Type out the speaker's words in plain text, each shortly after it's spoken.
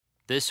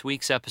This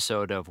week's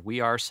episode of We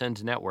Are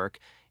Send Network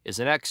is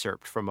an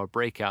excerpt from a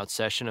breakout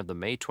session of the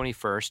May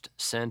 21st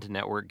Send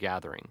Network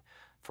Gathering.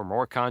 For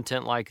more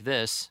content like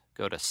this,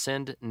 go to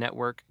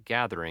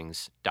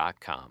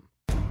sendnetworkgatherings.com.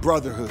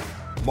 Brotherhood,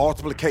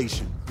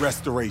 multiplication,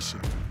 restoration.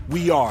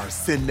 We are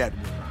Send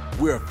Network.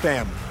 We're a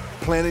family,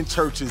 planting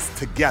churches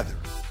together.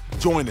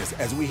 Join us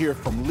as we hear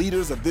from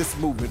leaders of this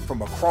movement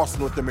from across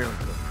North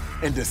America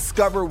and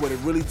discover what it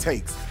really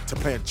takes to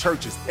plant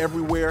churches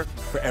everywhere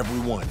for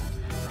everyone.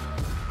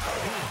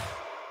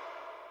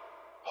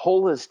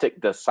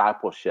 Holistic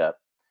discipleship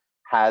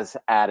has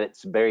at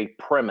its very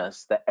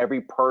premise that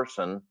every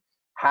person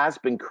has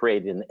been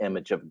created in the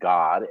image of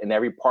God, and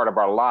every part of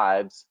our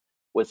lives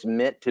was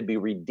meant to be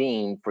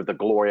redeemed for the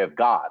glory of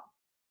God.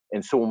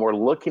 And so when we're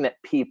looking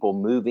at people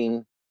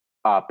moving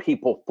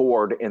people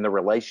forward in the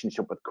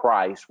relationship with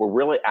Christ, we're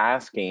really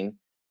asking,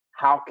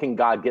 how can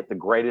God get the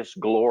greatest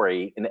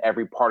glory in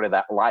every part of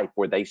that life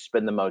where they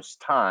spend the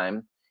most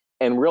time,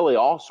 and really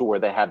also where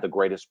they have the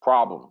greatest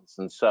problems?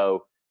 And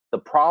so the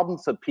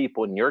problems of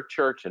people in your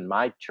church and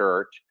my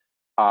church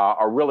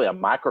are really a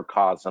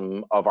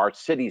microcosm of our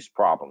city's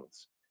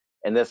problems.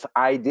 And this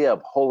idea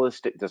of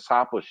holistic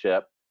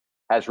discipleship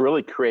has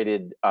really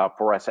created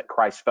for us at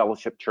Christ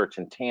Fellowship Church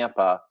in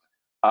Tampa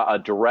a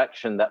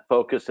direction that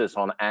focuses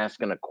on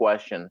asking a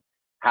question: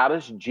 how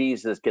does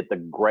Jesus get the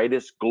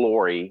greatest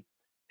glory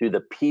through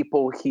the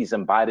people he's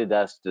invited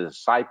us to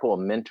disciple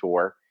and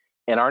mentor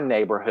in our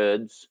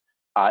neighborhoods,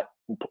 at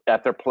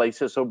their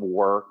places of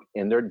work,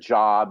 in their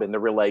job, in their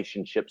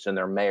relationships, in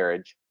their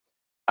marriage,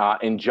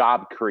 in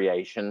job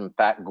creation? In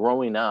fact,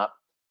 growing up,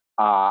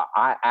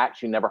 I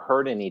actually never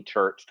heard any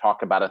church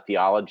talk about a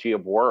theology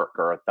of work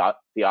or a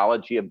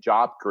theology of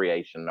job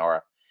creation or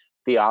a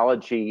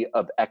theology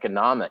of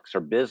economics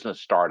or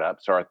business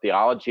startups or a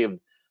theology of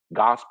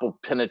gospel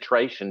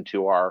penetration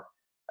to our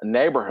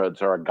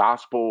neighborhoods or a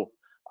gospel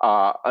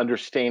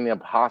understanding of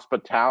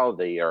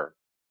hospitality or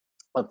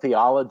a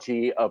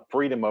theology of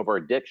freedom over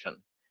addiction.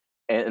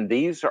 And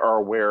these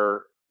are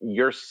where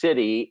your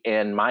city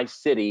and my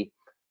city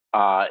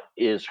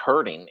is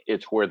hurting.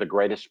 It's where the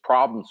greatest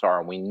problems are.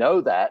 And we know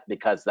that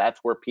because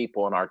that's where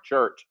people in our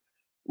church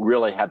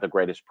really have the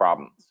greatest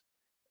problems.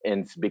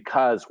 And it's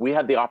because we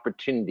have the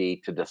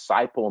opportunity to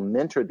disciple and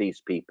mentor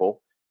these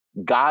people.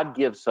 God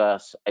gives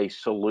us a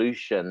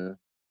solution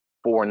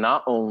for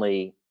not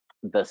only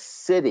the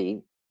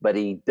city, but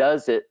he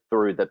does it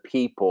through the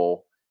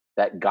people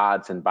that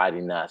God's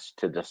inviting us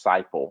to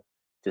disciple,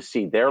 to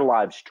see their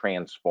lives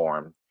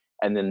transformed.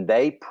 And then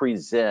they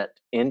present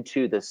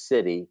into the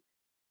city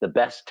the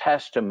best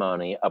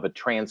testimony of a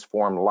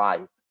transformed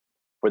life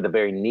for the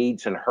very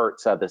needs and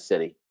hurts of the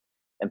city.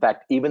 In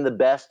fact, even the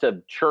best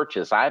of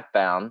churches I've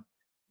found,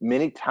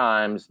 many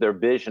times their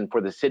vision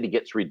for the city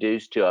gets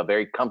reduced to a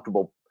very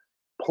comfortable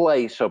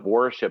place of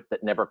worship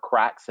that never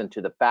cracks into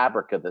the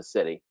fabric of the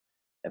city.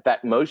 In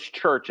fact, most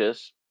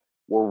churches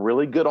were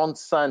really good on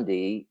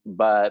Sunday,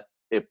 but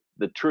if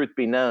the truth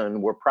be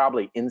known, we're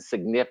probably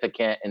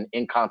insignificant and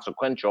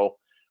inconsequential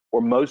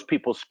where most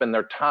people spend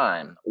their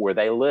time, where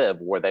they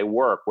live, where they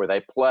work, where they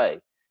play.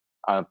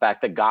 In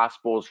fact, the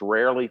gospel is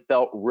rarely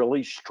felt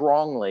really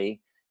strongly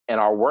in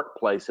our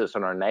workplaces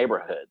and our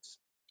neighborhoods.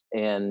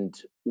 And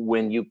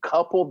when you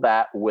couple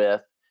that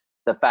with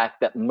the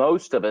fact that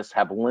most of us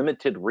have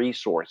limited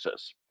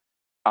resources,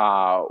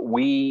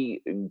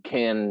 we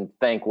can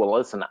think, well,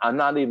 listen, I'm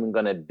not even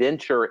going to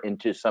venture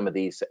into some of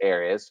these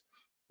areas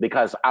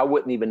because I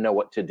wouldn't even know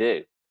what to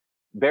do.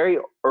 Very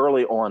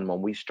early on,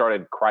 when we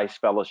started Christ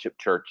Fellowship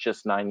Church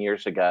just 9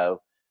 years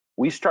ago,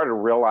 we started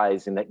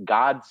realizing that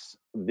God's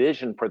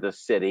vision for the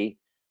city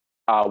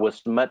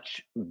was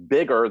much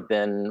bigger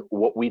than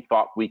what we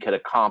thought we could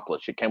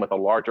accomplish. It came with a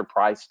larger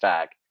price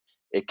tag.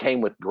 It came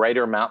with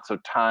greater amounts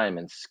of time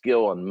and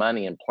skill and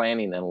money and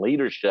planning and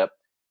leadership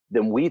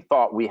than we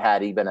thought we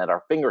had even at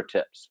our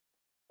fingertips.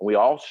 We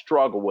all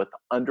struggle with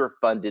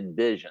underfunded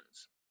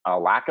visions, a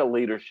lack of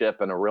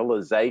leadership, and a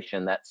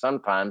realization that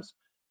sometimes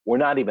we're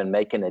not even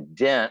making a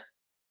dent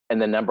in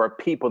the number of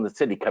people in the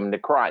city coming to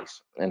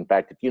Christ. In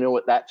fact, if you know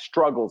what that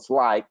struggle's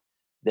like,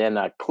 then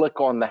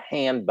click on the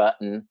hand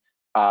button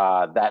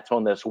that's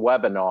on this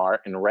webinar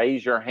and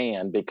raise your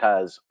hand,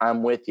 because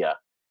I'm with you.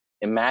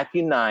 In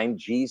Matthew 9,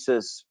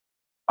 Jesus,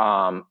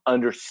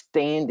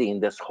 understanding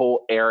this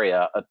whole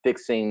area of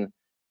fixing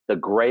the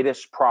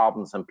greatest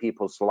problems in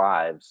people's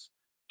lives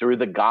through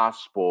the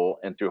gospel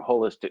and through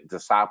holistic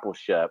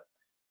discipleship,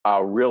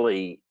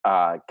 really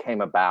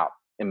came about.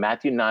 In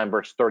Matthew 9,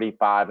 verse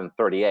 35 and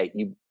 38,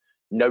 you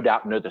no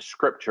doubt know the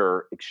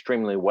scripture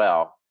extremely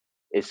well.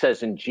 It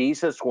says, and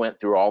Jesus went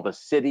through all the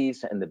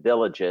cities and the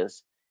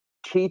villages,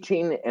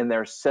 teaching in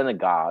their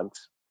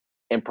synagogues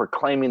and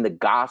proclaiming the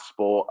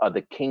gospel of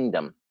the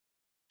kingdom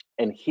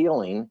and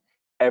healing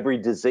every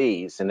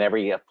disease and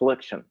every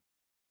affliction.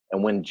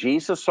 And when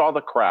Jesus saw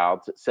the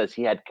crowds, it says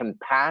he had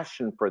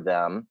compassion for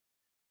them,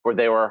 for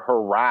they were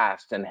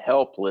harassed and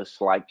helpless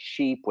like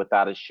sheep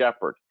without a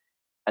shepherd.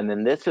 And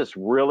then this is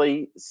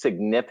really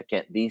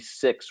significant, these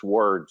 6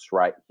 words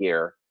right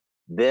here.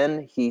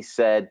 Then he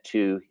said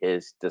to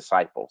his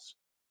disciples,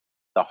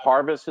 the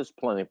harvest is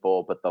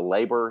plentiful, but the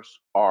laborers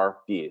are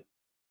few.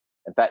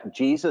 In fact,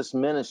 Jesus'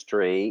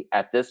 ministry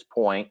at this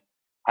point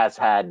has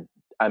had,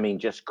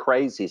 just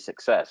crazy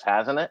success,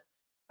 hasn't it?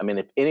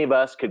 If any of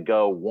us could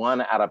go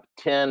 1 out of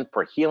 10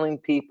 for healing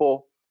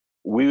people,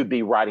 we would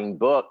be writing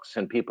books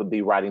and people would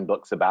be writing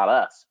books about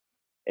us.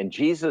 And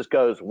Jesus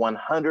goes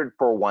 100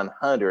 for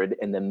 100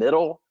 in the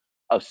middle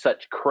of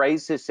such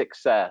crazy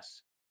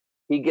success.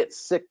 He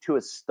gets sick to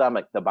his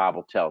stomach, the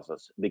Bible tells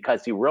us,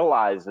 because he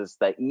realizes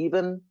that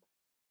even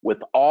with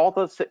all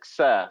the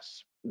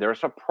success,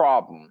 there's a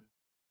problem.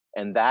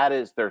 And that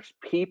is, there's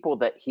people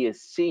that he has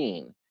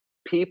seen,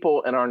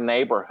 people in our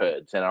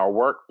neighborhoods, in our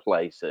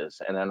workplaces,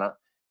 and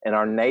in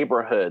our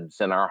neighborhoods,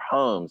 in our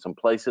homes, and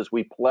places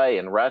we play,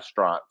 in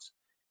restaurants.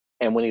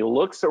 And when he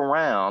looks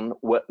around,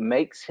 what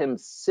makes him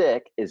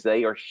sick is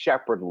they are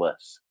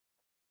shepherdless.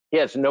 He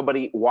has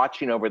nobody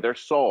watching over their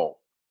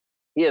soul.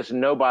 He has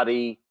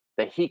nobody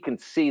that he can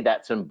see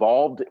that's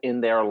involved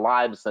in their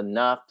lives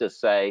enough to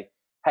say,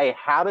 hey,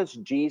 how does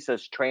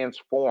Jesus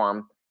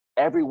transform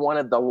every one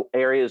of the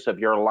areas of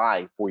your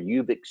life where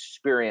you've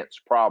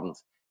experienced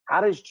problems?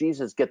 How does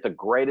Jesus get the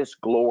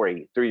greatest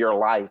glory through your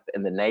life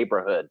in the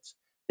neighborhoods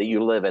that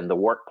you live in, the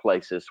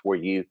workplaces where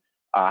you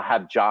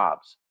have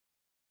jobs?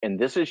 And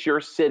this is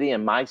your city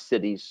and my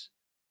city's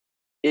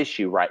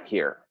issue right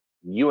here.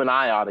 You and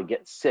I ought to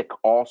get sick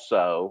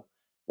also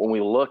when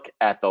we look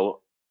at the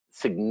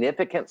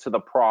significance of the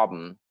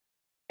problem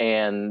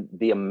and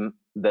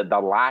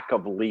the lack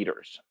of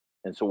leaders.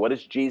 And so what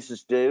does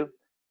Jesus do?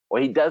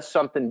 Well, he does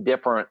something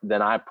different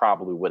than I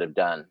probably would have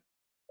done.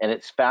 And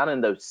it's found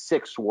in those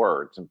 6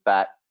 words. In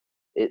fact,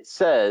 it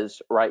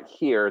says right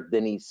here,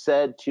 then he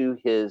said to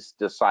his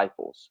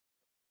disciples.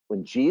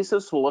 When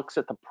Jesus looks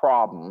at the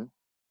problem,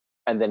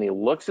 and then he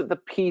looks at the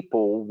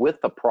people with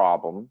the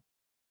problem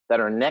that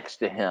are next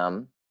to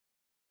him,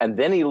 and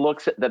then he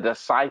looks at the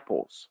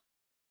disciples.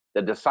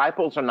 The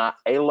disciples are not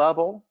A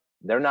level,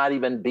 they're not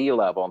even B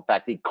level. In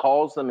fact, he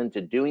calls them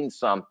into doing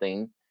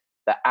something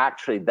that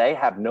actually they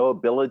have no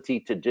ability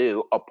to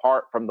do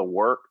apart from the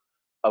work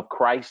of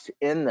Christ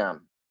in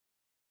them.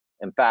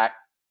 In fact,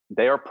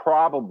 they are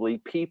probably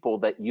people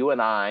that you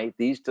and I,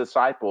 these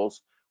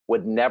disciples,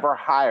 would never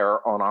hire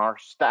on our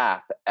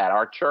staff at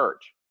our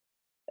church.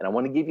 And I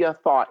want to give you a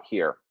thought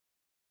here.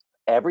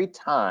 Every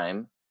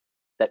time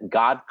that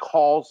God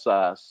calls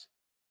us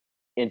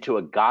into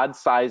a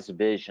God-sized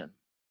vision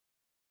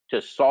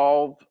to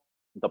solve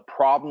the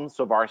problems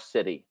of our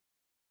city,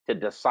 to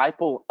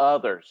disciple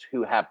others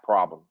who have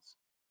problems,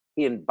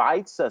 he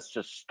invites us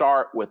to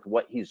start with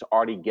what he's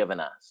already given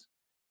us.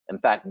 In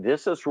fact,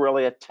 this is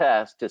really a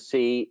test to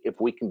see if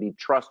we can be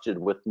trusted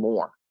with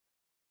more.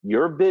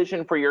 Your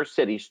vision for your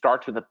city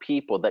starts with the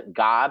people that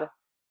God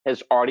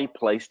has already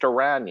placed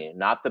around you,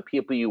 not the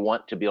people you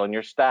want to be on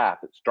your staff.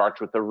 It starts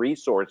with the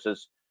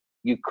resources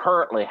you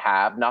currently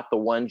have, not the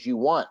ones you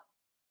want.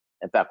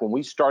 In fact, when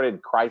we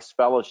started Christ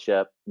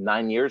Fellowship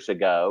 9 years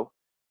ago,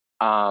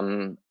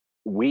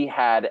 we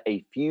had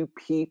a few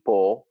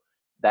people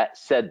that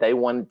said they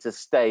wanted to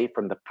stay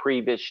from the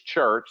previous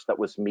church that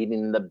was meeting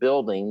in the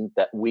building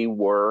that we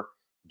were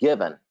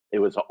given. It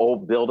was an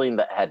old building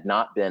that had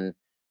not been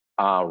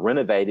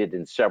renovated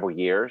in several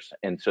years.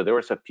 And so there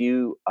was a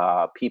few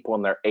people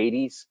in their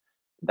 80s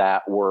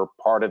that were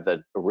part of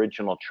the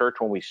original church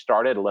when we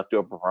started, left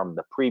over from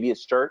the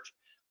previous church.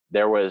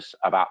 There was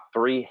about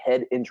 3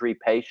 head injury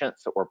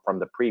patients that were from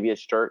the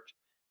previous church.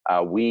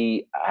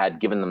 We had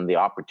given them the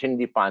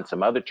opportunity to find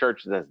some other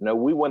churches that said, no,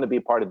 we want to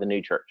be part of the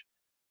new church.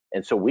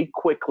 And so we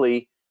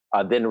quickly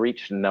then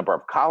reached a number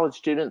of college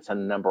students and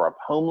a number of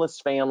homeless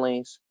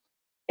families.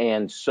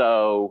 And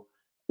so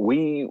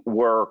we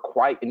were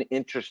quite an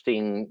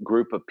interesting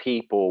group of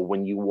people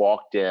when you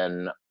walked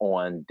in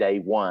on day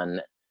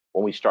 1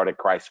 when we started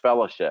Christ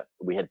Fellowship.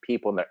 We had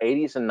people in their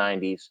 80s and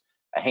 90s,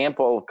 a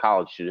handful of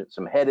college students,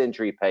 some head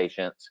injury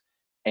patients,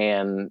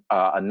 and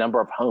a number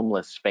of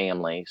homeless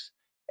families.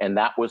 And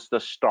that was the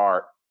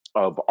start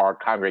of our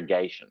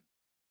congregation.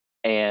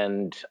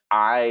 And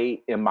I,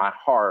 in my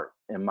heart,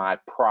 in my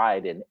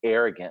pride and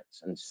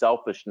arrogance and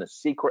selfishness,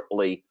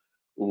 secretly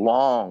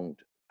longed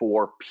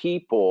for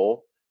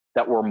people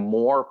that were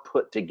more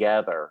put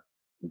together,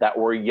 that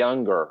were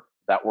younger,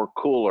 that were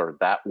cooler,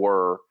 that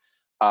were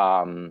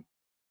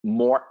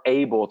more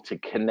able to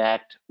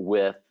connect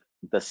with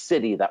the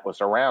city that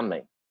was around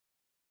me.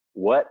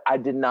 What I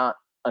did not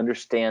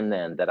understand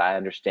then that I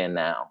understand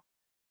now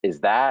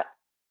is that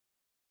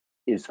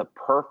is the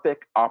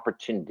perfect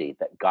opportunity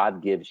that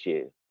God gives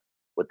you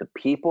with the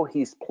people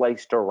he's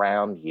placed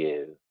around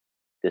you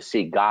to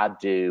see God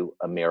do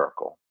a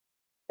miracle.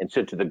 And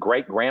so to the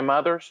great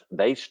grandmothers,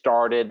 they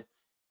started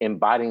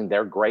inviting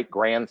their great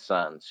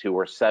grandsons who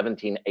were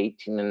 17,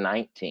 18, and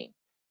 19.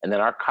 And then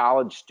our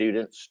college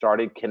students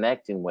started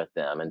connecting with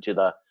them. And to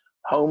the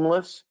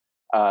homeless,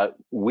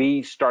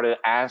 we started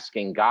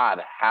asking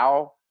God,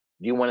 how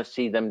do you want to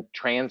see them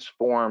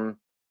transform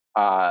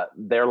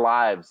their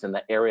lives in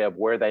the area of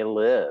where they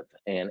live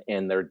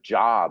and their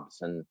jobs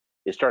and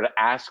It started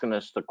asking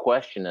us the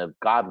question of,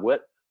 God,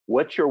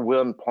 what's your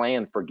will and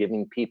plan for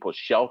giving people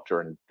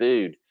shelter and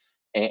food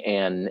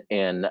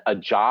and a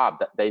job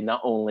that they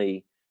not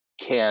only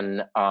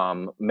can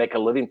make a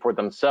living for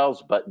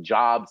themselves, but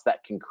jobs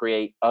that can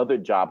create other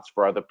jobs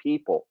for other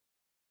people.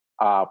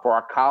 For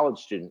our college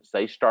students,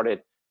 they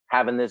started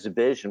having this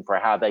vision for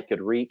how they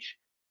could reach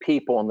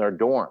people in their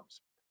dorms.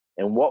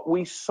 And what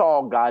we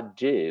saw God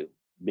do,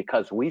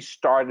 because we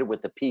started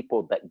with the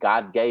people that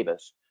God gave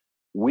us,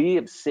 we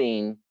have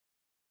seen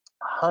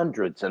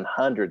hundreds and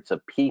hundreds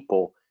of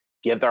people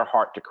give their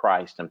heart to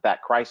Christ. In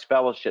fact, Christ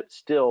Fellowship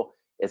still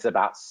is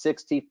about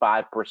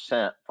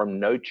 65% from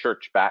no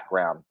church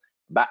background.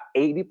 About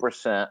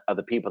 80% of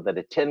the people that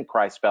attend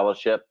Christ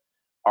Fellowship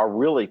are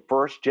really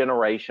first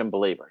generation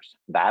believers.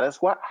 That is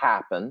what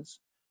happens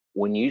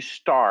when you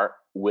start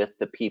with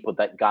the people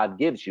that God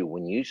gives you,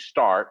 when you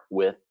start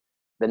with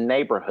the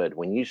neighborhood,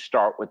 when you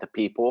start with the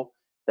people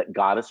that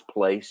God has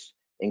placed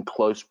in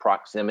close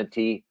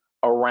proximity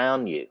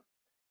around you.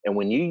 And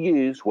when you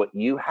use what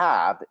you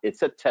have,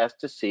 it's a test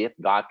to see if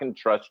God can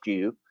trust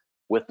you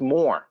with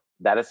more.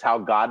 That is how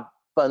God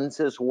funds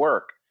his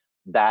work.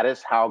 That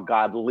is how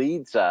God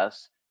leads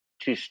us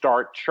to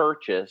start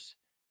churches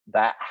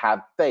that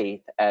have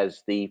faith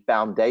as the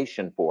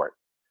foundation for it.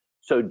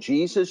 So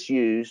Jesus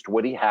used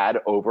what he had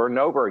over and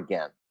over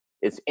again.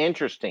 It's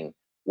interesting.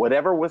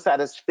 Whatever was at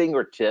his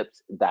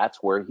fingertips, that's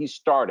where he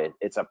started.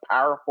 It's a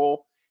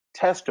powerful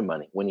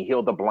testimony. When he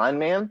healed the blind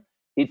man,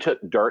 he took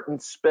dirt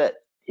and spit.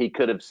 He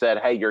could have said,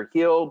 hey, you're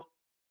healed,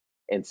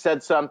 and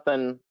said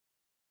something,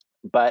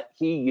 but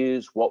he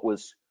used what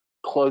was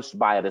close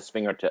by at his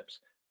fingertips.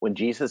 When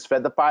Jesus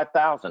fed the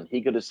 5,000,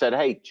 he could have said,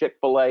 hey,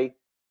 Chick-fil-A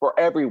for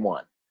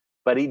everyone,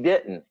 but he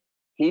didn't.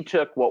 He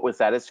took what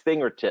was at his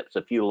fingertips,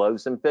 a few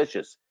loaves and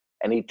fishes,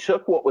 and he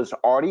took what was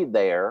already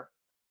there,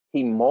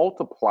 he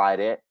multiplied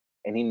it,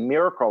 and he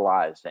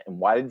miracleized it. And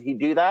why did he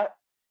do that?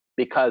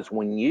 Because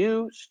when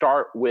you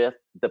start with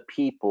the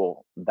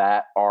people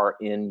that are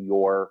in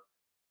your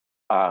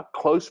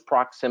close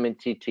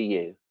proximity to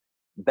you,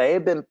 they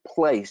have been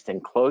placed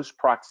in close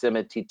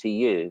proximity to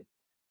you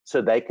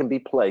so they can be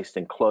placed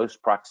in close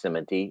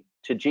proximity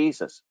to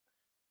Jesus.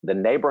 The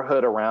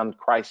neighborhood around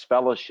Christ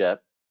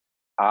Fellowship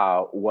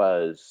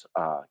was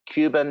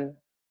Cuban,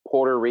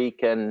 Puerto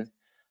Rican,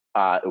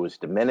 it was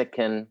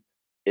Dominican,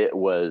 it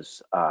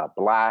was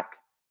Black,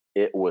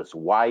 it was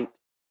white,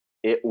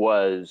 it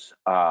was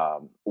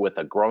with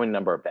a growing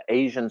number of the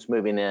Asians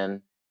moving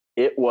in.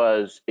 It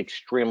was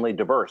extremely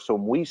diverse. So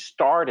when we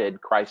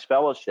started Christ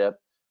Fellowship,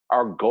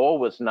 our goal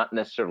was not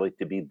necessarily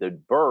to be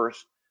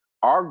diverse.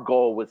 Our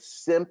goal was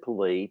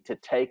simply to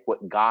take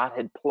what God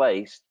had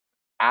placed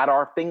at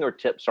our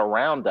fingertips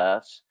around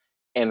us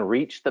and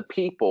reach the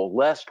people,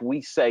 lest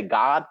we say,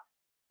 God,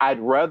 I'd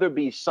rather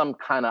be some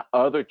kind of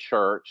other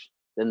church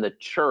than the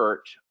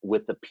church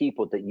with the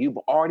people that you've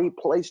already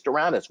placed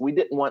around us. We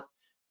didn't want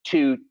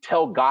to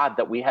tell God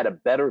that we had a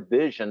better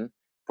vision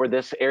for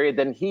this area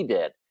than he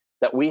did,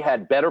 that we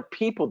had better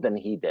people than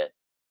he did.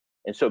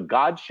 And so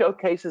God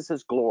showcases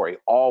his glory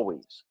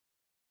always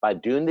by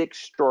doing the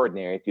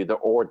extraordinary through the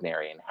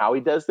ordinary. And how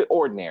he does the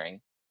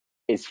ordinary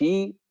is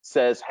he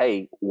says,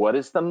 hey, what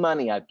is the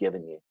money I've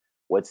given you?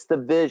 What's the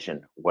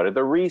vision? What are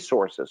the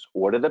resources?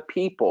 What are the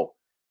people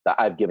that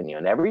I've given you?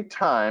 And every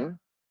time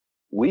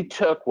we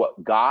took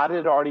what God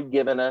had already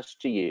given us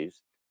to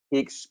use, he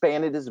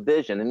expanded his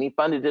vision and he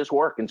funded his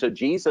work. And so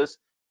Jesus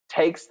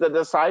takes the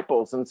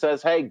disciples and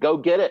says, hey, go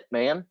get it,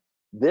 man.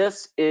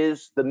 This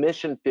is the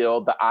mission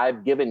field that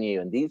I've given you.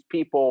 And these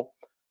people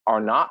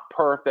are not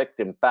perfect.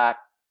 In fact,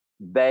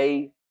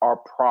 they are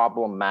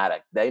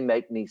problematic. They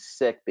make me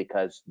sick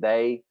because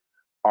they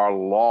are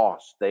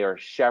lost. They are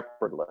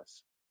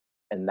shepherdless.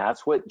 And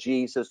that's what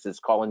Jesus is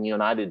calling you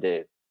and I to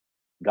do.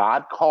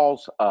 God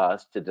calls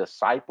us to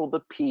disciple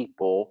the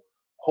people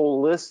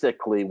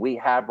holistically we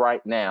have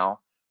right now,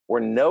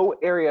 where no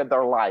area of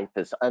their life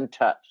is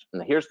untouched.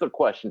 And here's the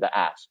question to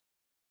ask: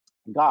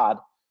 God,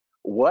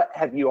 what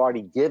have you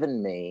already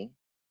given me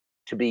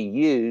to be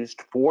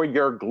used for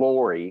your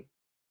glory?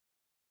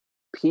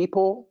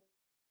 People,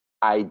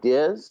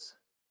 ideas,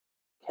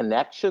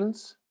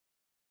 connections,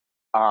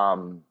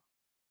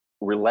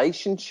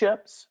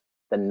 relationships,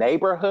 the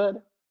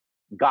neighborhood.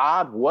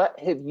 God, what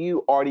have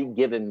you already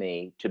given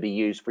me to be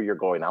used for your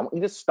glory? Now, I want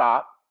you to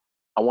stop.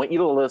 I want you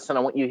to listen.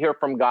 I want you to hear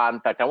from God. In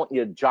fact, I want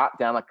you to jot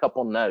down a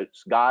couple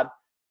notes. God,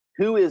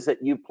 who is it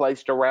you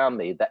placed around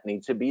me that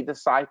needs to be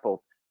discipled?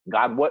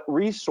 God, what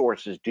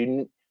resources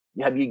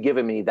have you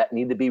given me that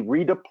need to be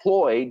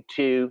redeployed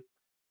to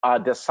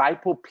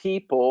disciple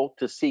people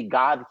to see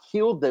God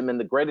heal them in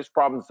the greatest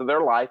problems of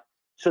their life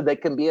so they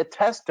can be a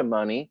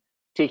testimony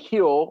to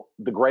heal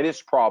the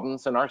greatest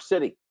problems in our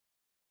city?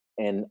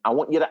 And I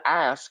want you to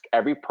ask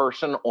every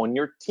person on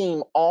your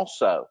team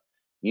also.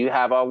 You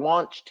have a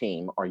launch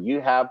team, or you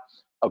have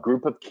a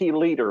group of key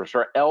leaders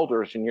or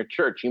elders in your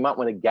church. You might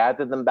want to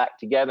gather them back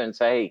together and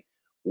say, hey,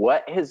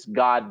 what has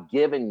God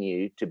given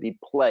you to be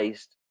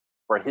placed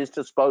for his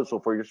disposal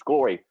for his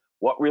glory?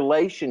 What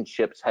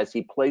relationships has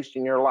he placed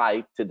in your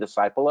life to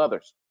disciple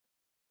others?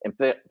 In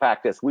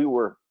fact, as we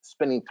were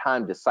spending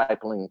time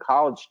discipling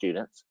college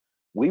students,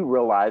 we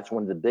realized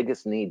one of the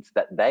biggest needs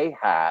that they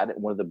had,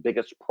 one of the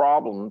biggest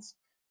problems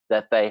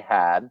that they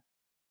had,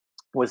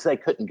 was they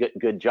couldn't get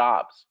good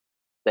jobs.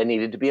 They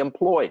needed to be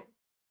employed.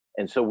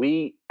 And so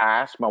we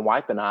asked, my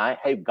wife and I,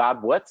 hey,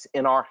 God, what's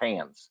in our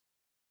hands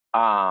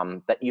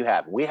that you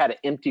have? We had an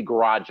empty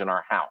garage in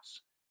our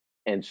house.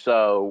 And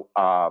so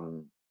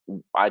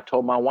I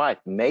told my wife,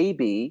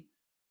 maybe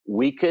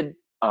we could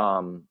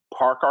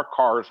park our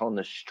cars on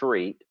the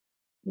street,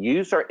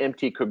 use our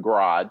empty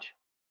garage,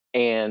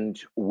 and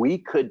we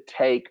could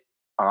take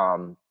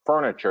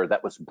furniture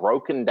that was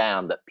broken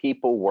down that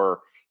people were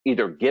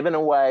either giving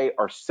away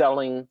or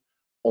selling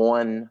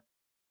on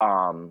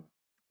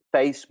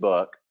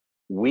Facebook.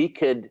 We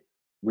could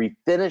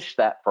refinish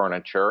that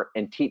furniture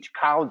and teach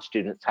college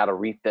students how to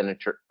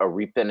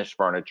refinish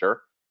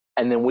furniture,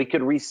 and then we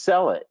could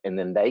resell it, and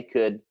then they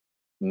could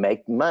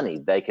make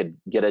money. They could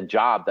get a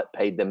job that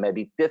paid them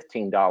maybe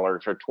 $15 or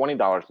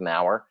 $20 an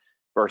hour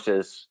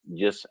versus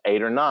just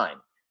 8 or 9.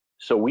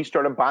 So we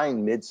started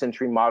buying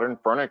mid-century modern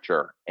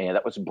furniture, and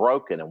that was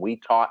broken. And we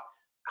taught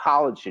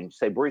college students,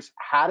 say, Bruce,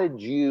 how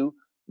did you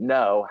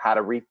know how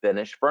to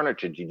refinish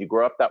furniture? Did you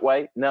grow up that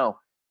way? No.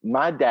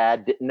 My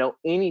dad didn't know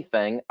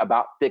anything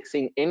about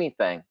fixing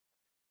anything.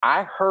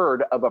 I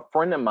heard of a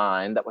friend of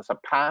mine that was a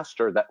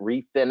pastor that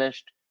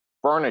refinished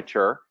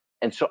furniture.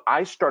 And so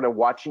I started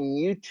watching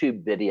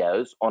YouTube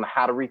videos on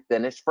how to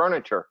refinish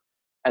furniture.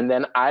 And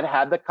then I'd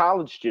have the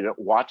college student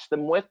watch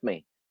them with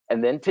me.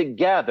 And then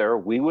together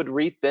we would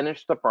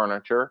refinish the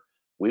furniture.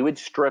 We would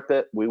strip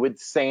it. We would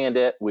sand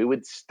it. We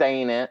would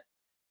stain it.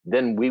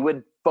 Then we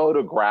would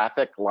photograph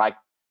it like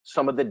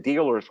some of the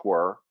dealers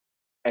were.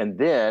 And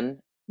then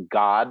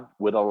God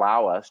would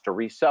allow us to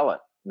resell it.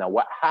 Now,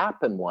 what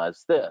happened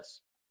was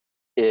this,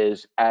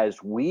 is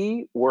as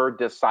we were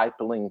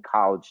discipling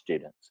college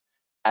students,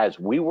 as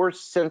we were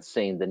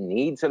sensing the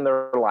needs in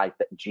their life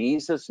that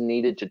Jesus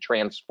needed to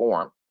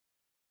transform,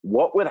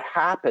 what would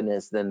happen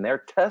is then their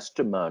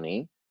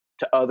testimony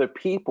to other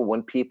people,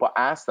 when people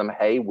ask them,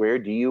 hey, where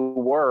do you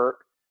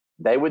work?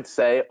 They would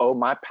say, oh,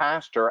 my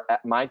pastor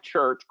at my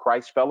church,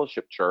 Christ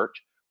Fellowship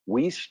Church,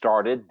 we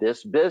started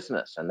this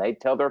business. And they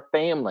tell their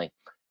family,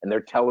 and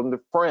they're telling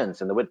their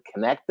friends, and they would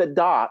connect the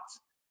dots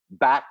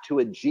back to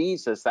a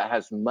Jesus that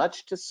has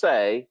much to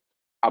say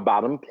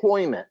about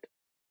employment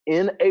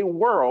in a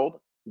world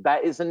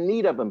that is in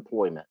need of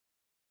employment.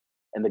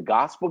 And the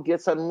gospel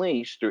gets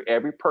unleashed through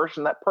every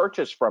person that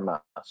purchased from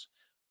us.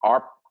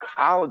 Our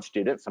college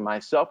students and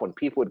myself, when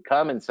people would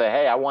come and say,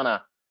 hey, I want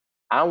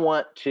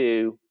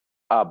to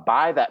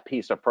buy that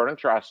piece of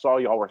furniture. I saw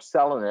y'all were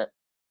selling it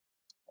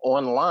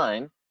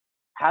online.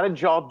 How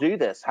did y'all do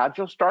this? How'd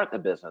y'all start the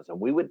business? And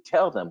we would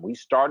tell them we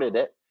started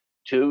it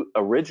to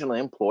originally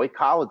employ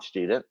college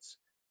students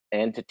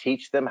and to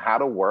teach them how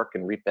to work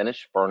and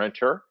refinish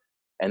furniture.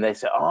 And they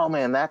say, oh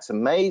man, that's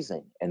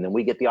amazing. And then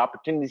we get the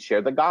opportunity to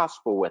share the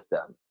gospel with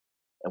them.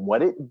 And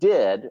what it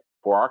did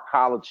for our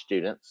college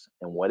students,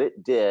 and what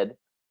it did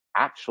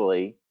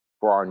actually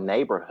for our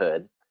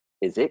neighborhood,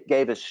 is it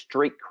gave us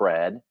street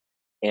cred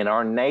in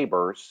our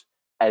neighbors,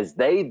 as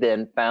they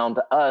then found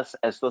us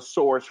as the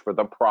source for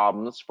the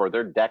problems, for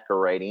their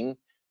decorating,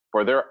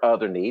 for their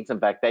other needs. In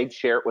fact, they'd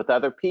share it with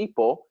other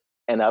people,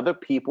 and other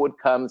people would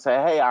come and say,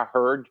 hey, I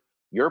heard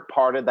you're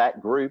part of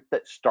that group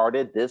that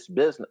started this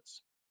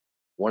business.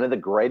 One of the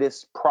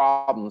greatest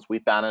problems we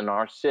found in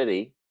our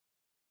city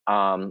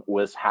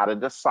was how to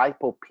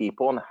disciple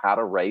people and how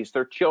to raise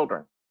their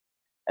children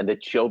and the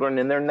children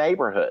in their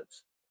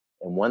neighborhoods.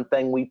 And one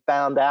thing we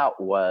found out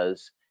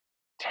was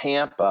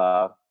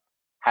Tampa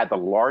had the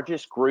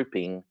largest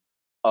grouping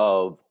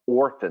of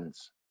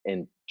orphans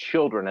and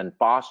children in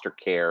foster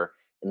care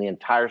in the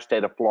entire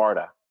state of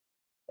Florida.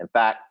 In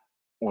fact,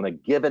 on a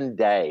given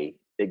day,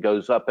 it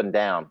goes up and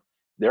down.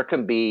 There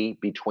can be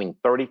between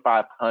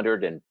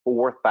 3,500 and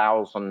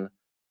 4,000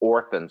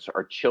 orphans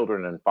or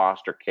children in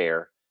foster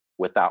care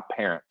without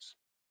parents.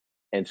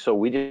 And so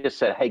we just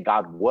said, hey,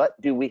 God, what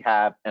do we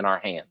have in our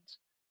hands?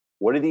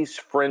 What are these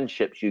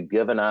friendships you've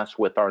given us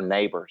with our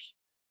neighbors?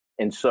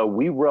 And so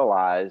we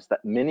realized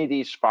that many of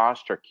these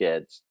foster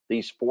kids,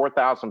 these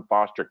 4,000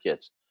 foster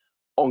kids,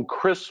 on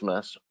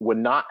Christmas would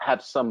not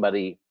have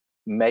somebody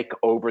make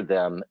over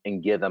them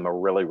and give them a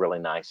really, really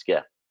nice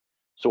gift.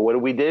 So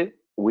what do?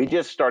 We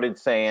just started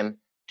saying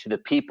to the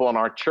people in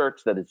our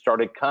church that had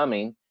started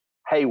coming,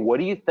 hey, what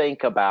do you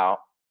think about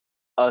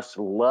us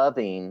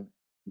loving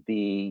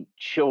the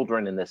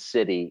children in the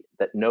city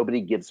that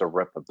nobody gives a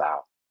rip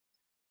about,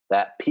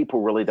 that people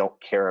really don't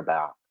care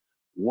about?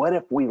 What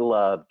if we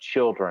love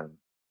children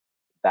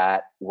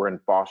that were in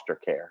foster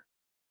care?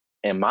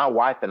 And my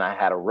wife and I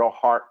had a real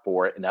heart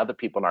for it, and other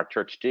people in our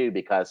church too,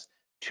 because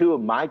 2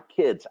 of my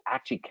kids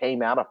actually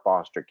came out of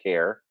foster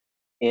care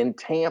in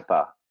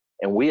Tampa,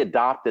 and we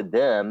adopted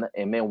them.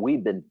 And man,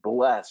 we've been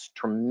blessed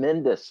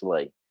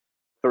tremendously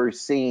through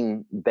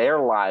seeing their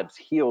lives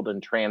healed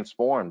and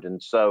transformed.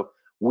 And so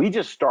we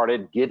just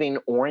started giving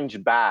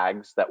orange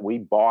bags that we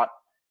bought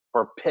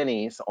for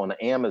pennies on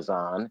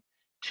Amazon,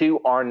 to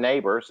our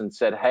neighbors and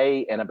said,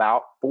 hey, in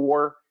about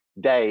 4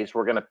 days,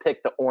 we're going to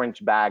pick the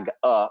orange bag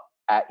up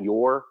at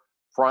your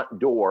front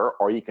door,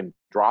 or you can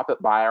drop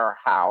it by our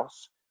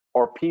house.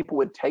 Or people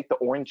would take the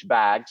orange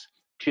bags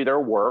to their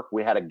work.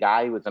 We had a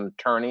guy who was an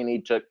attorney, and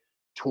he took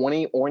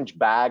 20 orange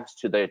bags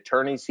to the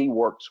attorneys he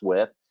works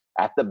with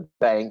at the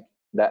bank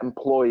that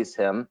employs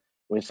him.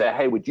 We say,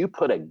 hey, would you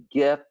put a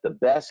gift, the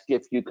best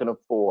gift you can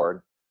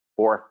afford,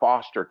 for a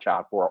foster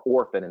child, for an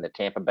orphan in the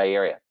Tampa Bay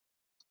area?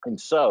 And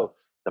so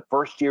the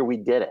first year we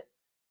did it,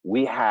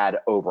 we had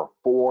over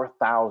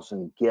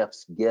 4,000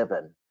 gifts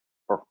given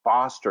for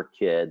foster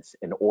kids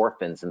and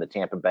orphans in the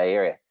Tampa Bay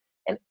area.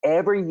 And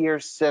every year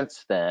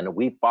since then,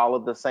 we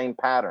followed the same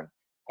pattern.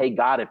 Hey,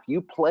 God, if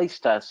you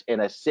placed us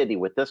in a city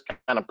with this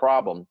kind of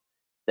problem,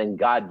 then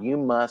God, you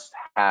must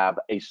have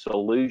a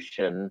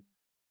solution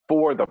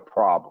for the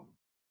problem.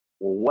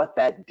 Well, what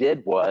that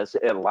did was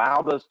it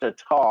allowed us to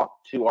talk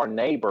to our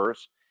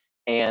neighbors,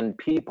 and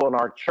people in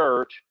our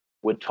church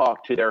would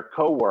talk to their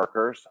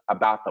coworkers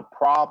about the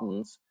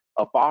problems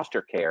of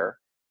foster care,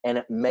 and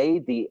it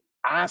made the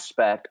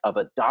aspect of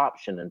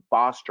adoption and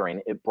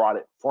fostering, it brought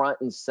it front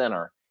and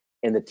center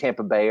in the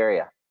Tampa Bay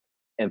area.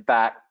 In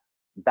fact,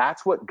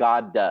 that's what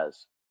God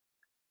does.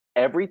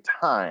 Every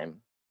time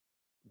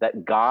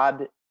that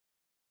God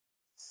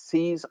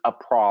sees a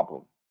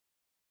problem,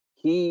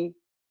 he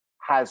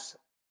has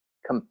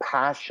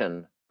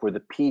compassion for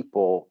the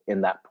people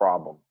in that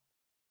problem.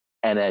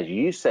 And as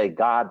you say,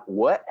 God,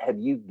 what have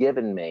you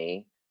given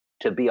me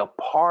to be a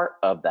part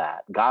of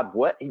that? God,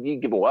 what have you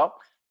given? Well,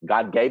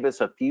 God gave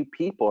us a few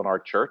people in our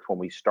church when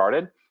we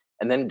started,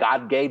 and then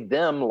God gave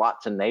them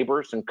lots of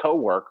neighbors and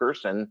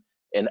coworkers and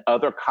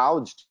other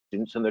college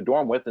students in the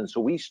dorm with. And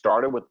so we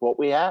started with what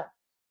we had.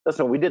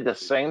 Listen, we did the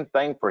same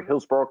thing for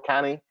Hillsborough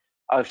County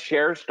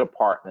Sheriff's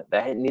Department.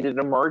 They needed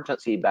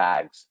emergency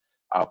bags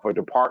for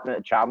Department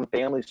of Child and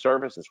Family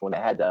Services when they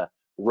had to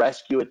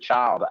rescue a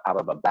child out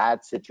of a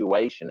bad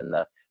situation, and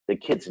the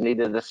kids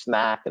needed a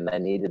snack and they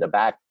needed a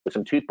bag with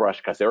some toothbrush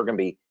because they were going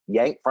to be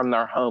yanked from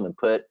their home and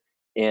put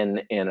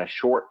in a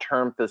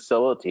short-term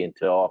facility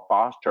until a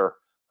foster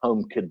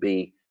home could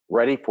be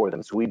ready for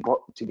them. So we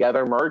brought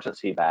together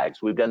emergency bags.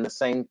 We've done the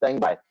same thing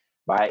by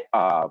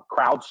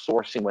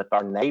crowdsourcing with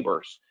our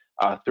neighbors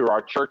through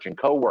our church and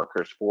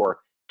coworkers for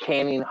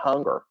canning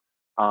hunger.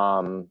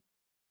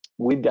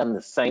 We've done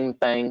the same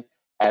thing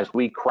as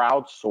we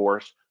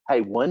crowdsource.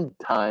 Hey, one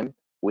time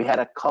we had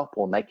a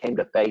couple and they came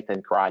to faith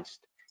in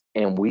Christ,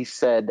 and we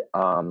said,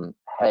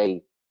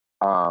 hey,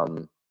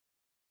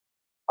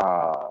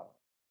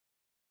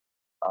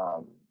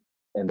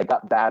 and they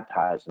got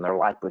baptized and their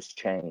life was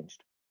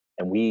changed.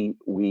 And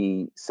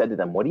we said to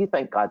them, what do you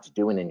think God's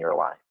doing in your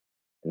life?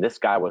 And this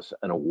guy was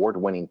an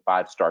award-winning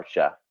 5-star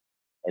chef.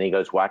 And he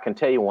goes, well, I can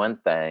tell you one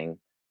thing,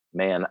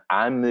 man,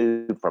 I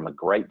moved from a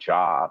great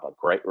job, a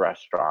great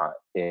restaurant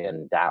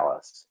in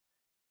Dallas,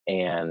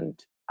 and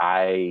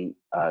I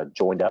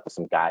joined up with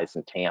some guys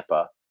in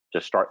Tampa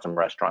to start some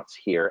restaurants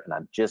here, and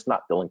I'm just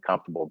not feeling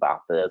comfortable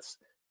about this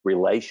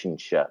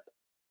relationship.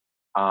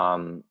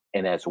 And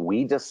as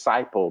we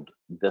discipled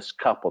this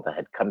couple that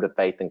had come to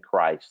faith in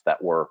Christ,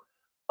 that were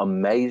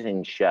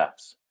amazing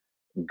chefs,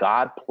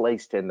 God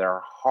placed in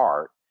their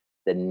heart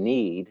the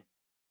need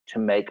to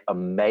make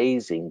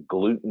amazing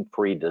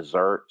gluten-free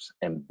desserts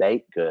and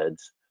baked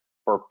goods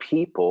for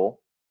people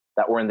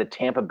that were in the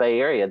Tampa Bay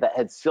area that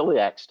had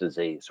celiac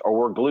disease or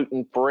were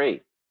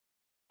gluten-free.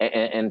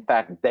 And in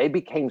fact, they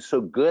became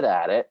so good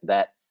at it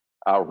that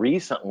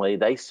recently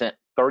they sent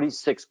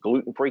 36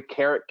 gluten-free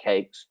carrot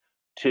cakes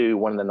to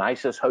one of the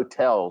nicest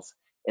hotels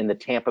in the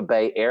Tampa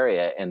Bay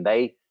area, and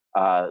they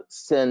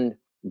send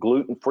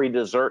gluten-free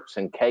desserts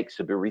and cakes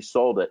to be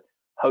resold at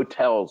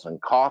hotels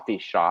and coffee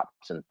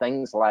shops and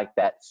things like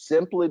that,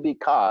 simply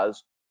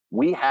because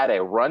we had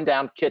a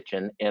rundown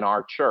kitchen in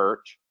our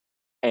church,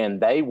 and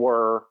they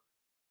were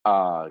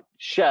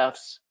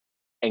chefs,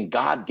 and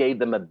God gave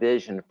them a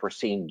vision for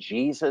seeing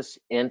Jesus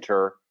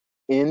enter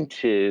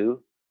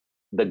into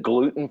the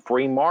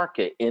gluten-free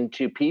market,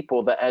 into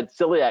people that had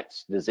celiac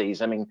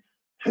disease. I mean,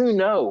 who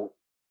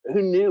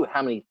knew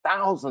how many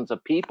thousands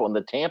of people in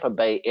the Tampa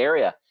Bay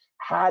area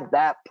had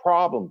that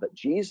problem, but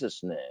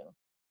Jesus knew.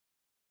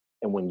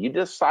 And when you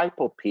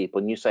disciple people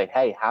and you say,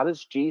 hey, how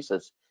does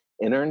Jesus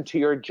enter into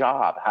your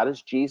job? How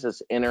does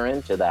Jesus enter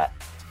into that?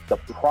 The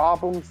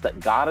problems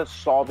that God is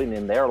solving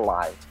in their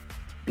life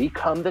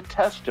become the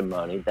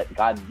testimony that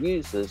God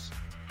uses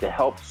to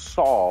help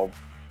solve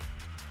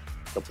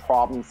the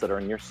problems that are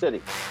in your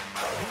city.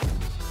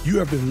 You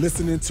have been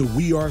listening to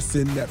We Are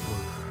Sin Network,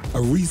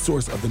 a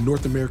resource of the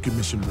North American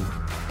Mission Board.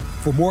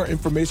 For more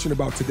information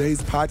about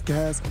today's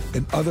podcast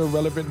and other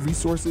relevant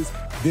resources,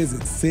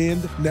 visit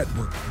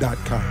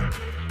sendnetwork.com.